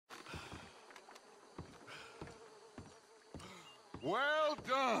Well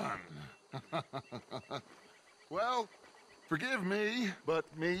done. Well, forgive me, but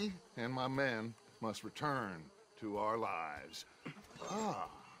me and my men must return to our lives. Ah,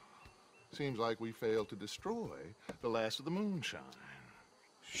 seems like we failed to destroy the last of the moonshine.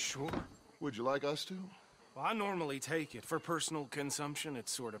 Sure. Would you like us to? Well, I normally take it. For personal consumption,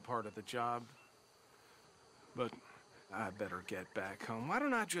 it's sort of part of the job. But I better get back home. Why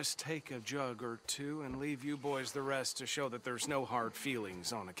don't I just take a jug or two and leave you boys the rest to show that there's no hard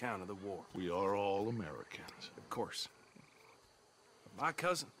feelings on account of the war? We are all Americans. Of course. But my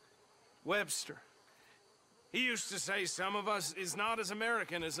cousin, Webster, he used to say some of us is not as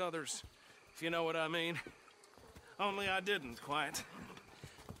American as others, if you know what I mean. Only I didn't quite.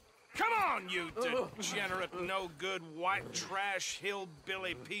 Come on, you degenerate, no-good, white trash,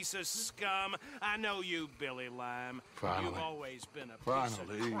 hillbilly piece of scum. I know you, Billy Lime. Finally. You've always been a piece of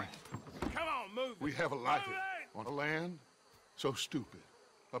crap. Come on, move it. We have a life on a land so stupid,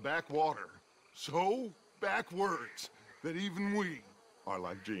 a backwater so backwards that even we are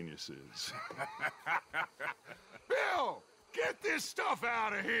like geniuses. Bill, get this stuff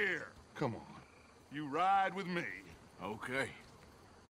out of here! Come on, you ride with me. Okay.